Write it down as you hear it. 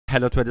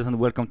Hello traders and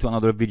welcome to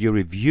another video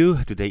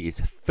review. Today is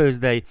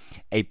Thursday,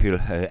 April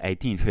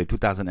 18th,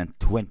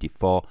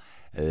 2024.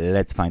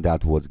 Let's find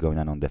out what's going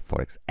on the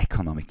Forex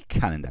economic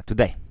calendar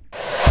today.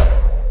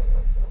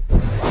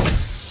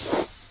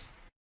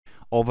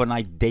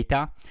 Overnight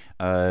data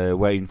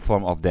were in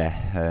form of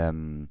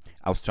the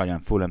Australian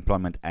full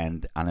employment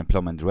and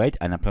unemployment rate.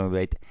 Unemployment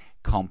rate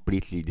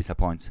completely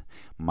disappoints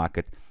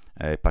market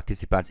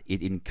participants.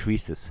 It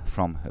increases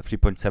from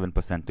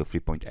 3.7% to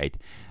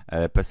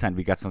 3.8%.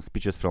 We got some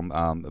speeches from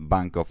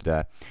Bank of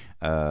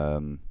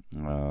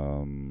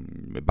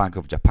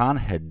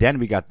Japan. Then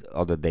we got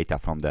other data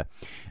from the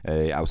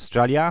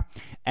Australia,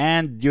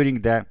 and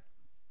during the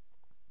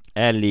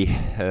early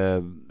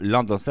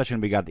London session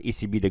we got the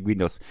ECB, the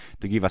Guindos,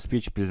 to give a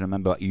speech. Please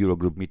remember,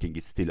 Eurogroup meeting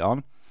is still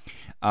on.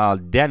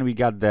 Then we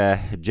got the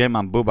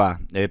German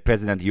BUBA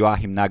President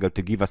Joachim Nagel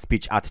to give a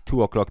speech at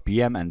 2:00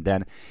 p.m. and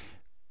then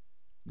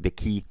the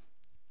key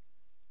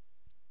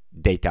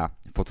data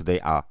for today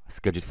are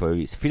scheduled for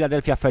release.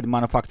 Philadelphia Fed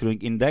Manufacturing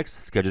Index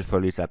scheduled for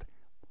release at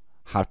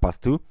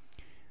 2:30.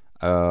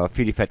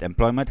 Philly Fed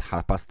Employment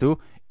 2:30.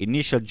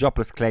 Initial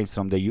jobless claims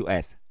from the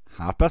US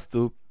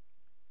 2:30.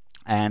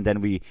 And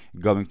then we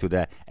going to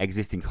the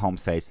existing home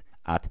sales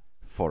at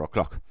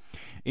 4:00.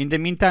 In the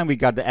meantime, we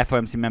got the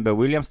FOMC member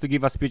Williams to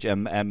give a speech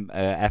and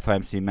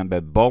FOMC member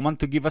Bowman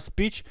to give a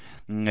speech.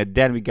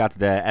 Then we got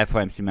the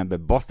FOMC member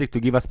Bostic to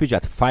give a speech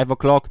at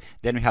 5:00.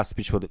 Then we have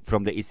speech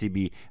from the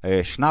ECB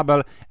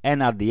Schnabel.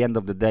 And at the end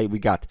of the day, we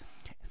got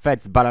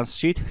Fed's balance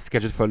sheet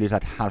scheduled for release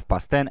at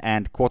 10:30,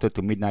 and quarter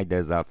to midnight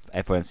there's a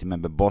FOMC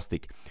member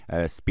Bostic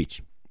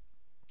speech.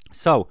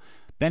 So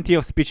plenty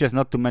of speeches,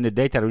 not too many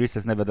data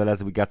releases.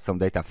 Nevertheless, we got some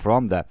data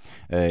from the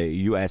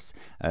US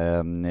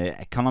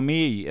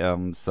economy.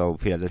 So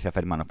Philadelphia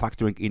Fed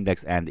Manufacturing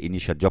Index and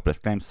initial jobless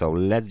claims. So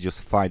let's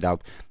just find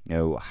out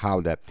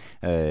how the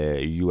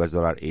US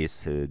dollar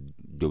is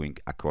doing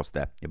across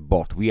the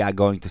board. We are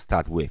going to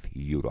start with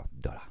euro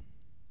dollar.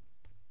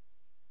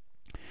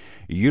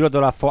 Euro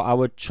dollar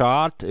 4-hour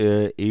chart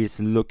is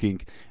looking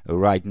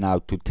right now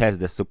to test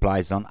the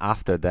supply zone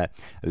after the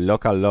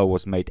local low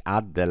was made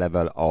at the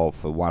level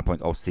of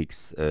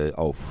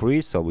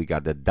 1.0603. So we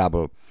got the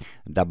double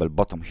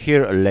bottom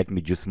here. Let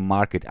me just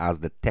mark it as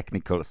the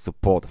technical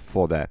support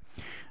for the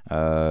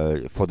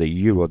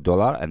euro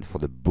dollar and for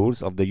the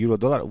bulls of the euro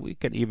dollar. We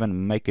can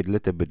even make it a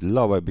little bit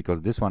lower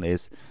because this one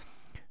is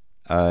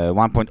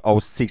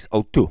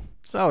 1.0602.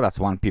 So that's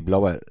 1 pip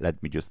lower.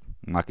 Let me just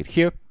mark it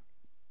here.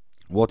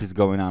 What is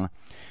going on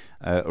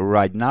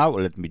right now?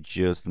 Let me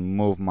just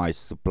move my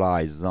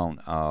supply zone.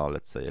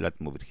 Let's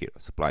move it here.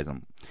 Supply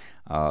zone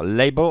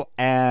label.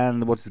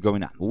 And what is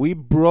going on? We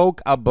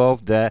broke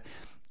above the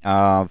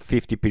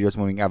 50 periods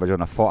moving average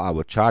on a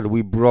 4-hour chart.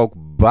 We broke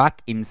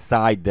back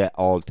inside the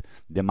old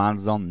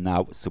demand zone,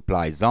 now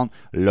supply zone,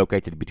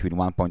 located between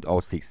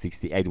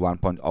 1.0668,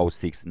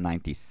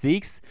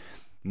 1.0696.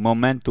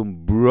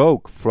 Momentum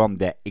broke from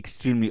the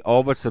extremely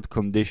oversold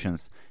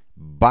conditions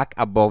back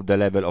above the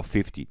level of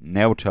 50,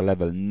 neutral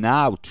level,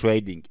 now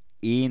trading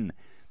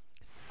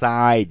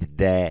inside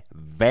the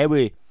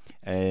very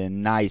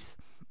nice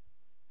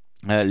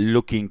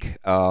looking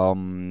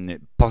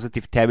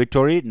positive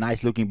territory.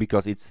 Nice looking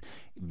because it's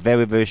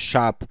very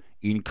sharp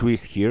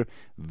increase here,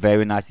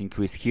 very nice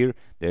increase here.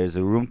 There's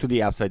room to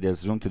the upside,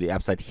 there's room to the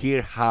upside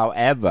here.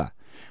 However,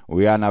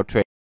 we are now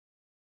trading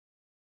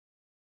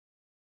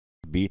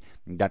be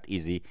that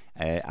easy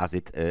as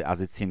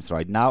it seems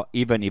right now.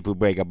 Even if we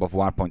break above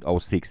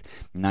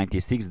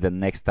 1.0696, the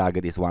next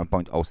target is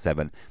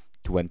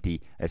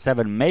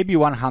 1.0727. Maybe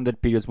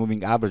 100 periods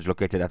moving average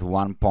located at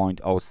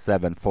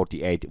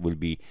 1.0748 will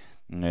be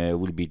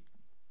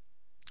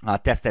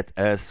tested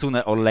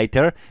sooner or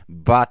later,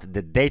 but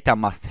the data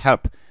must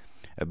help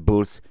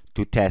bulls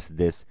to test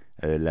this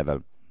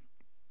level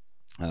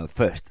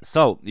first.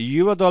 So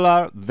euro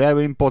dollar,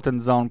 very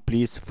important zone.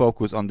 Please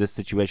focus on this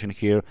situation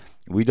here.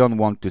 We don't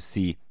want to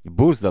see,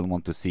 bulls don't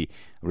want to see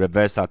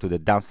reversal to the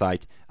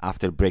downside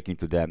after breaking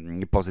to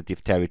the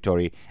positive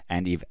territory,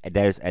 and if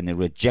there's any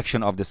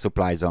rejection of the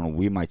supply zone,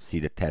 we might see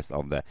the test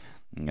of the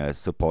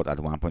support at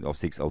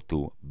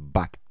 1.0602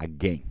 back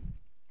again.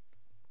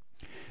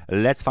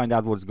 Let's find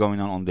out what's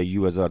going on the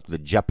US dollar to the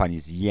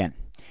Japanese yen.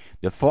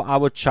 The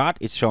 4-hour chart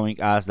is showing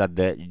us that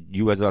the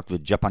US dollar to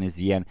the Japanese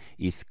yen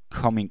is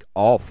coming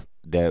off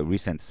the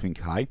recent swing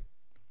high.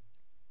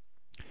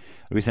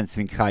 Recent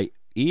swing high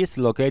is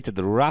located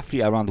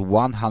roughly around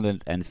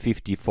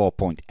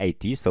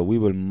 154.80. So we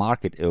will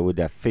mark it with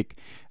a thick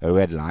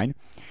red line.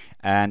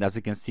 And as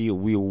you can see,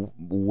 we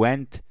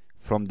went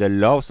from the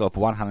lows of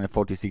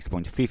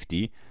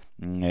 146.50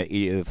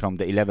 from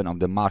the 11th of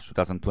the March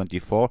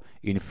 2024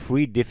 in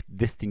 3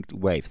 distinct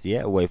waves.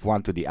 Yeah, wave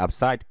 1 to the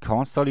upside,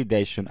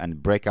 consolidation,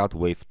 and breakout.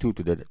 Wave 2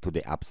 to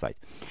the upside.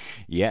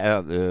 Yeah,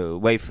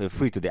 wave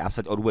 3 to the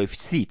upside, or wave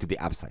C to the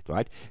upside,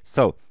 right?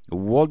 So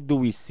what do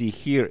we see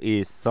here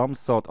is some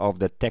sort of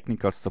the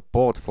technical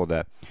support for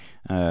the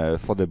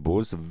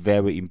bulls.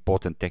 Very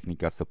important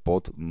technical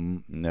support.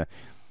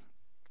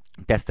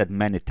 tested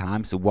many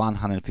times,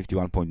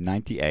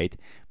 151.98,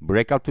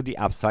 breakout to the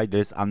upside.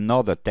 There's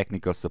another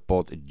technical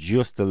support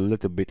just a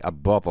little bit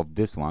above of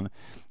this one,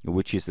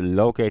 which is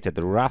located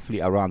roughly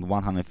around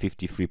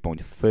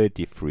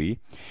 153.33,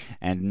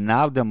 and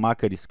now the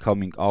market is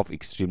coming off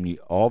extremely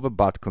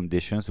overbought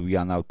conditions. We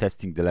are now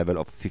testing the level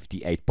of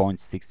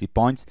 58.60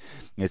 points,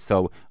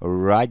 so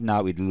right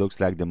now it looks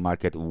like the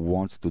market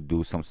wants to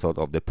do some sort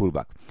of the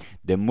pullback.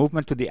 The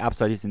movement to the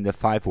upside is in the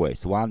 5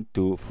 ways, 1,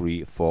 2,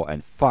 3, 4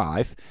 and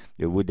 5,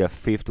 with the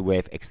 5th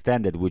wave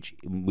extended, which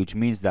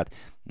means that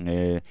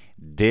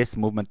this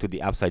movement to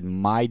the upside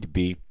might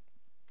be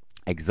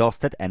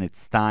exhausted, and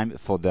it's time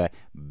for the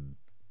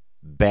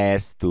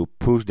bears to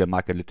push the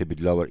market a little bit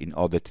lower in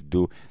order to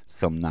do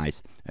some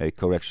nice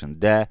correction.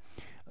 The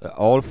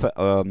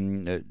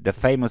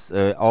famous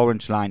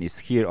orange line is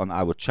here on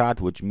our chart,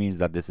 which means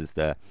that this is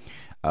the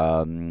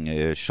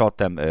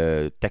short-term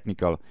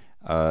technical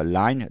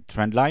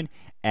trend line,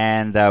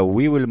 and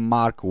we will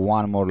mark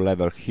one more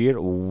level here,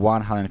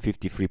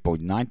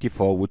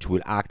 153.94, which will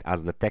act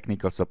as the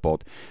technical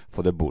support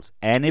for the bulls.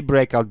 Any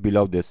breakout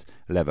below this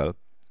level,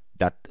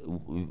 that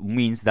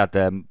means that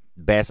the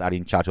bears are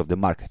in charge of the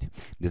market.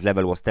 This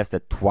level was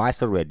tested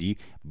twice already.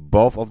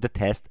 Both of the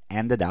tests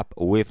ended up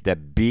with the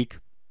big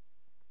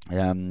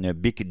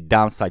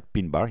downside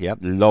pin bar,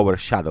 lower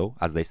shadow,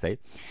 as they say,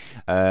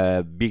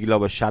 big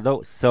lower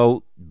shadow.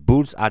 So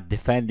bulls are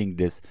defending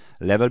this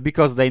level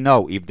because they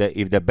know if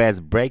the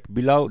bears break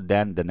below,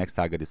 then the next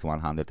target is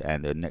 100,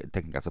 and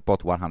technical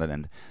support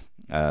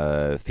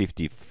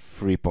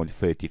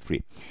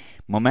 153.33.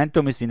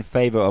 Momentum is in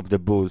favor of the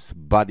bulls,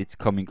 but it's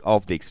coming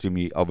off the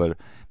extremely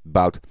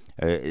overbought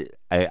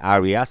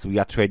areas. We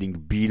are trading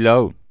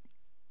below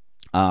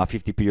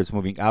 50 periods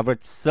moving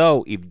average.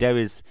 So if there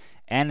is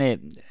any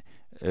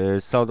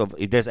sort of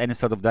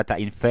data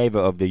in favor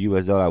of the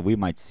US dollar, we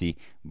might see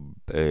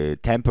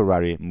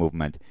temporary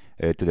movement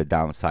to the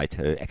downside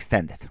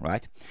extended,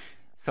 right?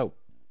 So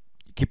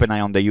keep an eye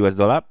on the US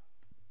dollar.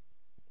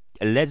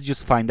 Let's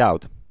just find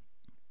out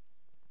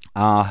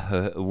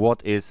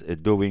what is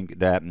doing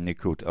the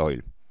crude oil,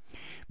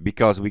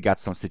 because we got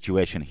some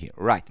situation here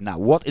right now.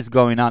 What is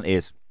going on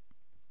is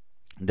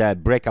the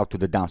breakout to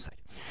the downside.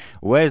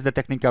 Where is the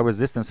technical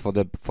resistance for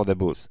the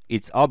bulls?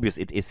 It's obvious,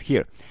 it is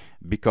here,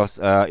 because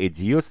it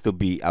used to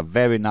be a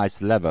very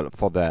nice level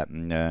for the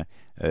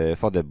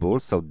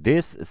bulls. So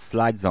this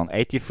slide zone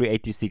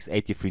 83.86,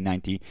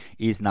 83.90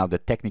 is now the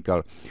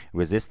technical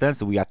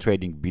resistance. We are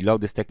trading below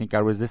this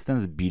technical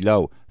resistance,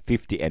 below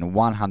 50 and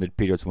 100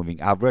 periods moving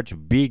average.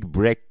 Big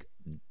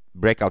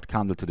breakout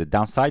candle to the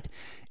downside,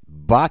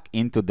 back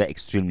into the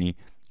extremely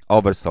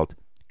oversold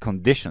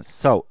conditions.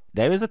 So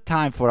there is a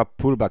time for a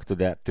pullback to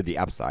the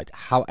upside.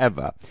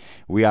 However,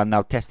 we are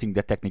now testing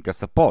the technical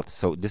support,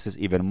 so this is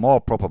even more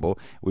probable.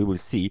 We will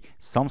see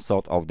some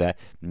sort of the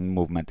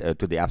movement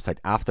to the upside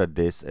after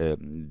this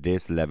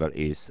level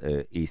is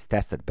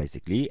tested,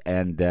 basically.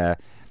 And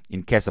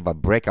in case of a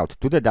breakout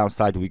to the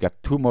downside, we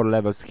got two more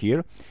levels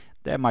here.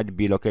 They might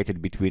be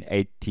located between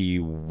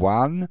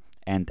 81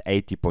 and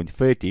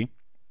 80.30.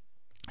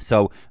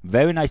 So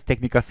very nice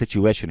technical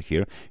situation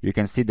here. You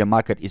can see the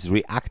market is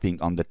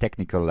reacting on the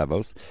technical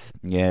levels.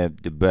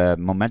 The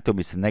momentum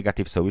is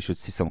negative, so we should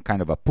see some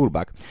kind of a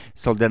pullback.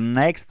 So the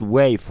next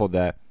way for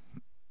the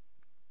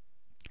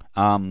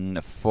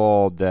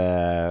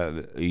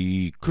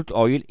crude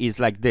oil is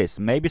like this.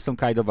 Maybe some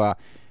kind of a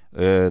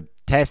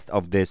test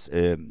of this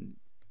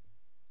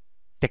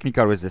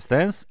technical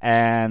resistance,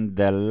 and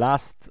the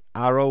last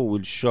arrow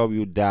will show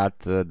you that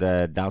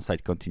the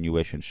downside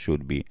continuation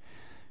should be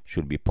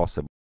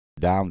possible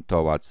down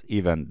towards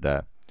even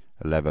the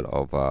level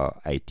of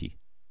 $80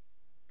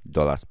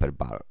 per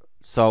barrel.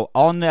 So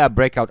only a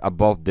breakout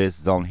above this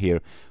zone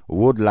here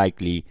would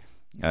likely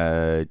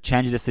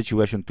change the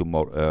situation to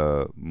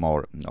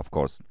more of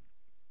course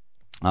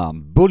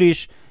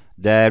bullish.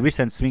 The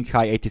recent swing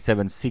high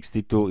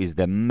 87.62 is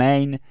the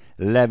main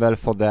level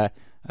for the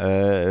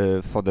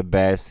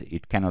bears.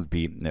 It cannot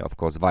be of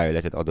course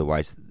violated,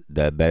 otherwise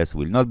the bears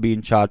will not be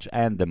in charge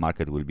and the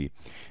market will be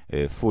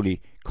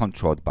fully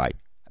controlled by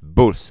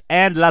bulls.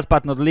 And last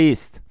but not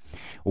least,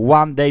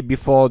 one day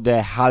before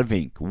the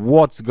halving,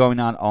 what's going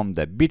on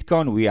the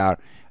Bitcoin? We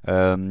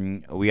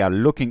are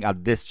looking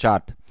at this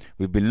chart.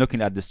 We've been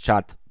looking at this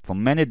chart for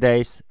many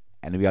days,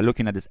 and we are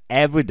looking at this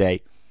every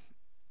day.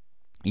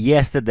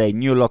 Yesterday,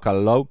 new local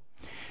low,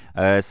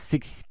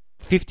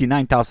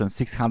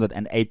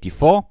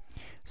 59,684.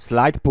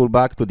 Slight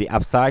pullback to the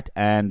upside,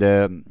 and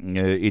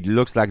it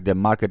looks like the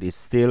market is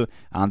still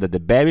under the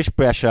bearish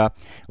pressure.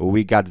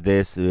 We got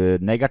this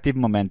negative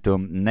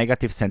momentum,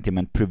 negative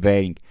sentiment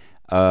prevailing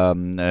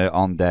on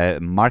the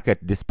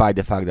market, despite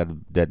the fact that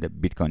the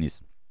Bitcoin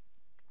is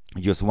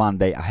just one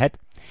day ahead.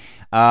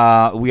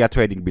 We are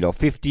trading below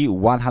 50,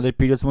 100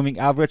 periods moving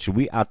average.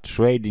 We are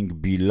trading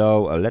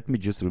below, let me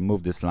just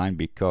remove this line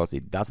because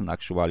it doesn't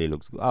actually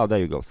look good. Oh, there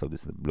you go. So this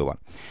is the blue one.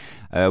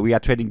 We are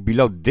trading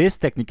below this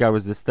technical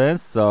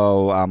resistance.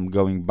 So I'm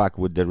going back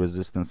with the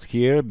resistance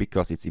here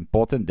because it's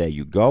important. There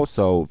you go.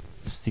 So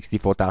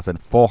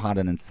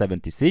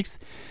 64,476.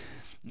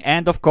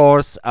 And of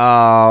course,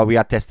 we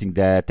are testing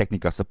the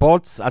technical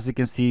supports. As you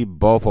can see,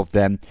 both of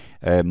them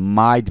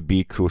might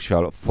be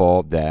crucial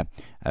for the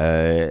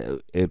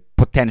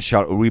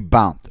potential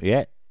rebound.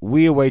 Yeah,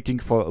 we are waiting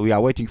for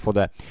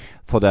the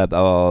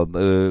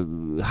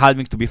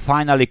halving to be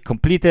finally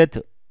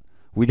completed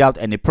without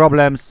any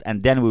problems,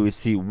 and then we will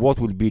see what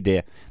will be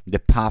the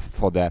path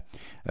for the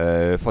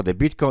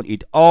Bitcoin.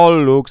 It all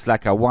looks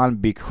like a one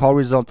big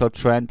horizontal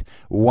trend,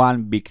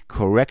 one big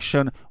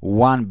correction,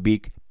 one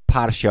big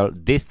partial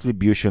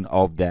distribution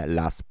of the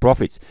last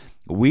profits.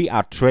 We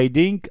are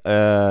trading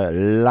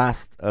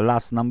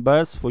last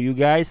numbers for you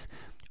guys.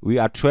 We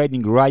are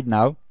trading right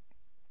now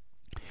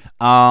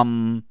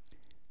 1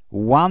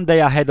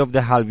 day ahead of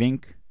the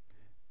halving.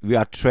 We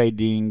are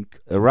trading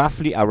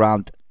roughly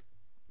around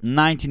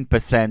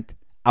 19%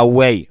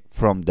 away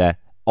from the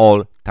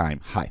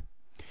all-time high.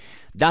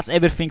 That's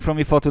everything from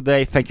me for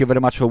today. Thank you very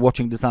much for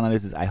watching this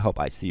analysis. I hope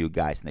I see you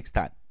guys next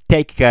time.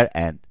 Take care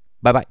and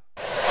bye bye.